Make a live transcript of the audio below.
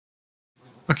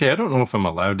Okay, I don't know if I'm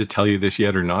allowed to tell you this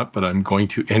yet or not, but I'm going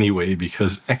to anyway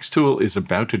because xTool is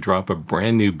about to drop a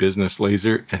brand new business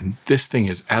laser, and this thing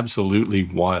is absolutely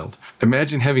wild.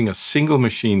 Imagine having a single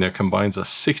machine that combines a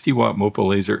 60-watt MOPA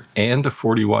laser and a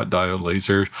 40-watt diode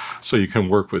laser, so you can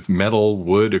work with metal,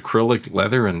 wood, acrylic,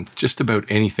 leather, and just about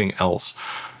anything else.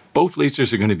 Both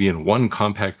lasers are going to be in one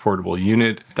compact portable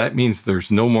unit. That means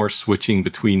there's no more switching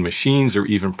between machines or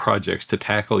even projects to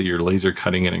tackle your laser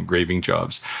cutting and engraving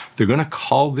jobs. They're going to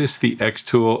call this the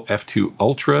xTool F2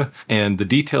 Ultra, and the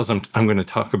details I'm going to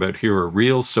talk about here are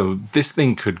real, so this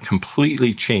thing could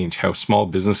completely change how small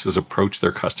businesses approach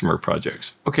their customer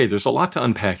projects. Okay, there's a lot to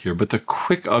unpack here, but the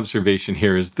quick observation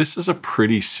here is this is a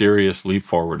pretty serious leap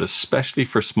forward, especially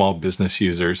for small business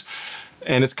users.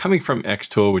 And it's coming from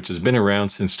xTool, which has been around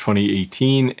since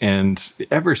 2018. And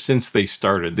ever since they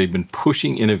started, they've been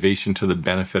pushing innovation to the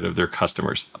benefit of their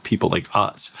customers, people like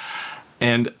us.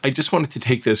 And I just wanted to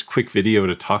take this quick video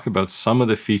to talk about some of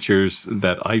the features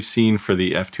that I've seen for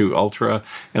the F2 Ultra.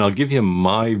 And I'll give you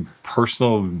my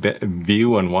personal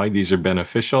view on why these are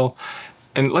beneficial.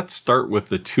 And let's start with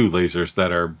the two lasers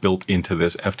that are built into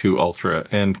this F2 Ultra.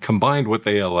 And combined, what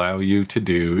they allow you to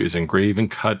do is engrave and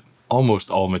cut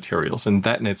almost all materials, and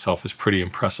that in itself is pretty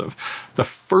impressive. The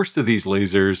first of these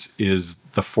lasers is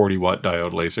the 40-watt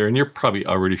diode laser, and you're probably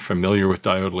already familiar with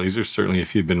diode lasers, certainly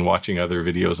if you've been watching other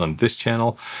videos on this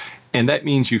channel. And that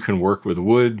means you can work with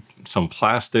wood, some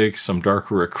plastics, some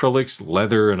darker acrylics,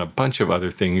 leather, and a bunch of other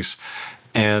things.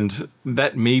 And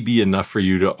that may be enough for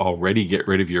you to already get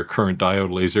rid of your current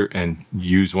diode laser and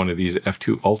use one of these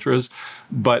F2 Ultras.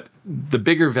 But the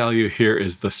bigger value here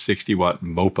is the 60-watt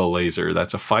MOPA laser.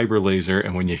 That's a fiber laser.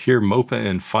 And when you hear MOPA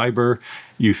and fiber,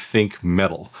 you think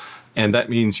metal. And that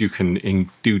means you can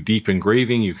do deep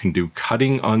engraving. You can do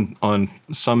cutting on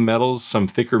some metals, some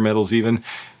thicker metals even.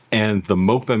 And the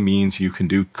MOPA means you can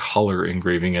do color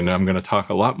engraving. And I'm going to talk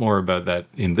a lot more about that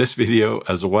in this video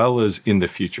as well as in the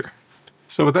future.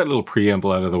 So with that little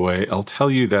preamble out of the way, I'll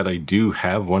tell you that I do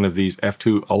have one of these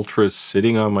F2 Ultras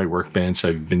sitting on my workbench.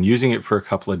 I've been using it for a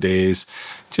couple of days,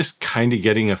 just kind of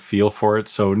getting a feel for it.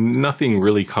 So nothing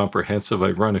really comprehensive.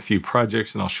 I've run a few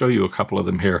projects and I'll show you a couple of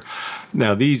them here.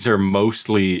 Now these are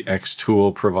mostly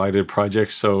xTool provided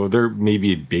projects, so they're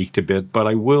maybe baked a bit, but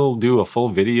I will do a full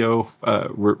video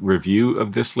review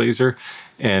of this laser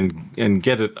and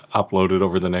get it uploaded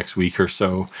over the next week or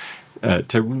so.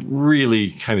 To really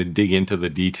kind of dig into the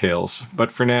details.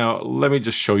 But for now, let me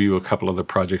just show you a couple of the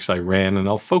projects I ran, and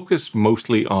I'll focus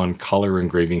mostly on color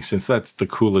engraving since that's the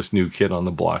coolest new kid on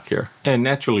the block here. And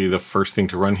naturally, the first thing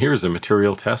to run here is a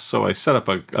material test. So I set up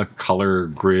a color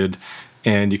grid,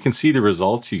 and you can see the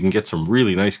results. You can get some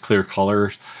really nice clear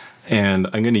colors, and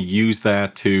I'm going to use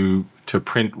that to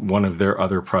print one of their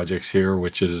other projects here,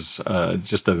 which is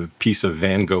just a piece of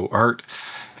Van Gogh art.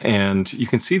 And you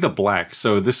can see the black.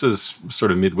 So this is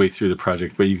sort of midway through the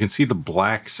project, but you can see the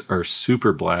blacks are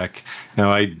super black.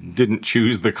 Now I didn't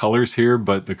choose the colors here,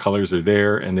 but the colors are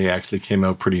there and they actually came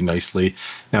out pretty nicely.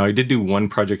 Now I did do one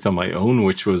project on my own,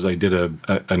 which was I did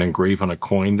an engrave on a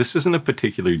coin. This isn't a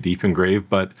particularly deep engrave,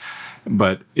 but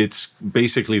it's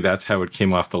basically that's how it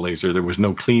came off the laser. There was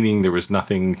no cleaning. There was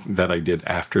nothing that I did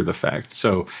after the fact.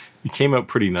 So it came out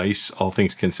pretty nice, all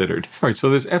things considered. All right, so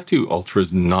this F2 Ultra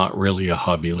is not really a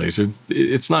hobby laser.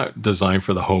 It's not designed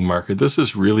for the home market. This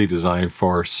is really designed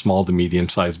for small to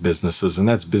medium-sized businesses, and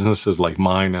that's businesses like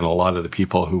mine and a lot of the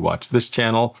people who watch this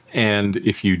channel. And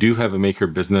if you do have a maker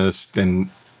business, then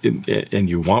and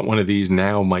you want one of these,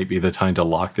 now might be the time to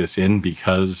lock this in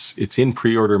because it's in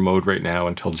pre-order mode right now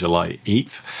until July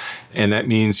 8th. And that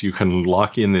means you can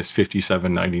lock in this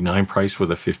 $57.99 price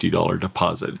with a $50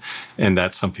 deposit. And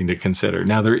that's something to consider.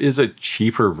 Now, there is a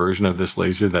cheaper version of this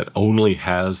laser that only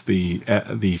has the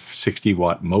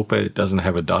 60-watt MOPA. It doesn't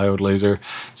have a diode laser.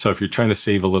 So if you're trying to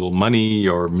save a little money,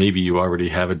 or maybe you already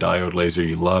have a diode laser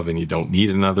you love and you don't need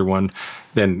another one,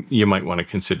 then you might want to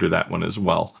consider that one as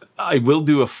well. I will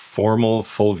do a formal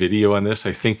full video on this.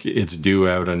 I think it's due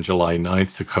out on July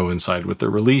 9th to coincide with the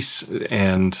release,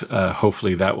 and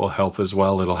hopefully that will help as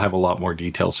well. It'll have a lot more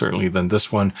detail certainly than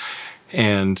this one.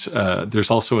 And there's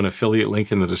also an affiliate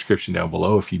link in the description down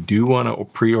below. If you do want to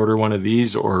pre-order one of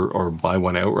these or buy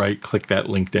one outright, click that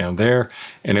link down there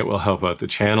and it will help out the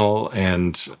channel.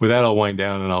 And with that, I'll wind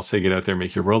down and I'll say get out there,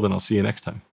 make your world, and I'll see you next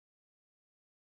time.